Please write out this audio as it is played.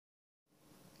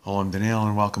Hello, I'm Daniel,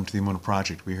 and welcome to the Emunah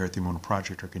Project. We here at the Emunah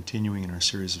Project are continuing in our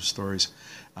series of stories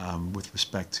with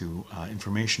respect to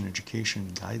information,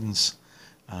 education, guidance,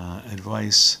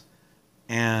 advice,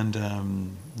 and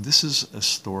this is a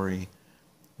story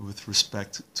with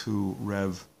respect to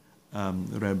Reb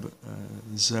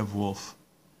Zev Wolf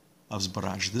of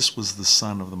Zbarazh. This was the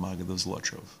son of the Maggid of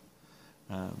Zlochov.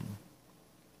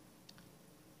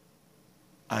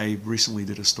 I recently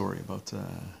did a story about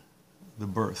the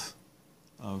birth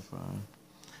of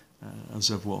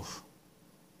Zev Wolf.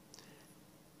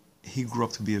 He grew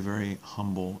up to be a very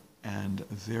humble and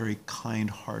a very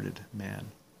kind-hearted man.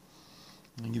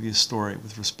 I'll give you a story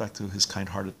with respect to his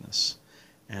kind-heartedness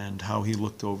and how he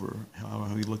looked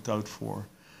out for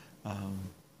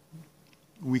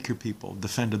weaker people,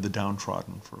 defended the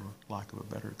downtrodden, for lack of a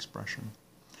better expression.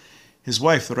 His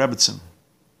wife, the Rebbitzin,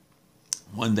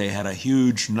 one day had a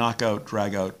huge knockout,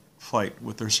 drag-out fight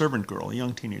with their servant girl, a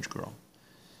young teenage girl.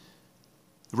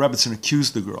 The Rebbitzin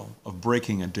accused the girl of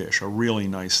breaking a dish, a really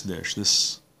nice dish.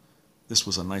 This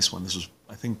was a nice one. This was,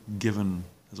 I think, given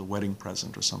as a wedding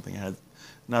present or something. It had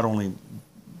not only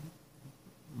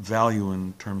value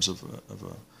in terms of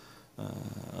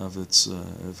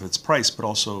its price, but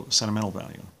also sentimental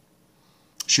value.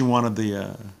 She wanted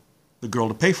the girl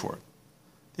to pay for it.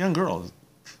 The young girl,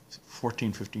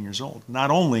 14, 15 years old, not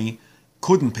only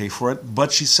couldn't pay for it,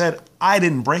 but she said, I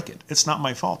didn't break it. It's not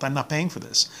my fault. I'm not paying for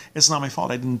this. It's not my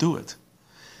fault. I didn't do it.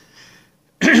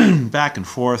 Back and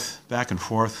forth, back and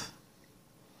forth.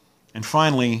 And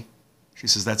finally, she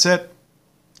says, that's it.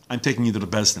 I'm taking you to the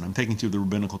Beis Din. I'm taking you to the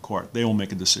Rabbinical Court. They will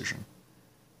make a decision.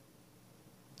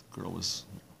 The girl was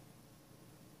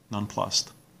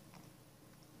nonplussed.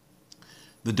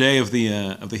 The day of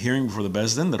the hearing before the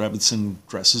Beis Din, the Rebbitzin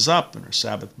dresses up in her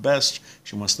Sabbath best.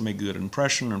 She wants to make a good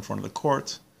impression in front of the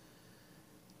court.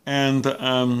 And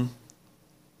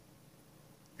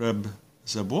Reb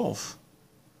Zev Wolf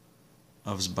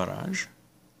of Zbarazh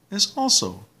is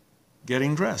also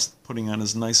getting dressed, putting on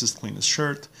his nicest, cleanest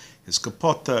shirt, his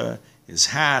kapota, his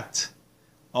hat,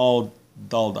 all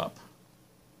dolled up.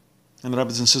 And the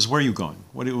Rebbitzin says, where are you going?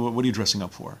 What are you dressing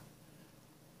up for?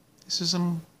 He says,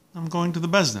 I'm going to the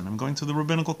Beis Din. I'm going to the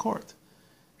Rabbinical Court.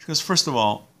 She goes, first of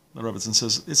all, the Rebbitzin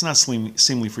says, it's not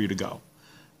seemly for you to go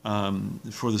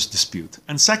for this dispute.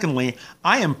 And secondly,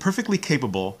 I am perfectly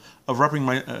capable of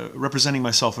representing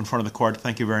myself in front of the court.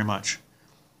 Thank you very much.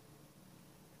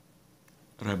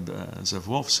 Reb Zev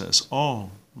Wolf says, oh,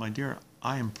 my dear,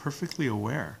 I am perfectly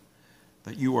aware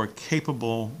that you are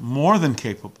capable, more than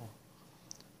capable,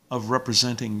 of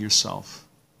representing yourself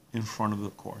in front of the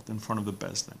court, in front of the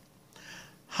Beis Din.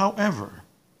 However,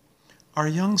 our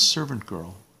young servant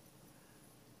girl,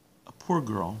 a poor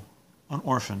girl, an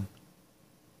orphan,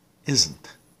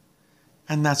 isn't.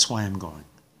 And that's why I'm going.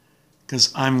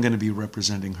 Because I'm going to be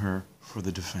representing her for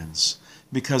the defense.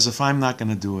 Because if I'm not going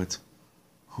to do it,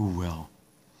 who will?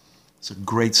 It's a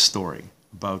great story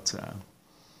about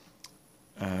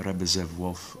Rebbe Zev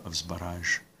Wolf of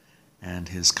Zbarazh and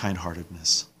his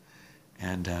kind-heartedness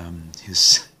and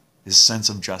his sense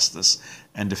of justice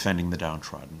and defending the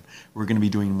downtrodden. We're going to be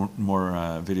doing more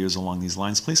videos along these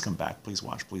lines. Please come back. Please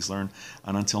watch. Please learn.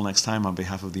 And until next time, on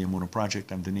behalf of the Emunah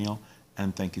Project, I'm Daniel,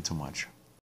 and thank you too much.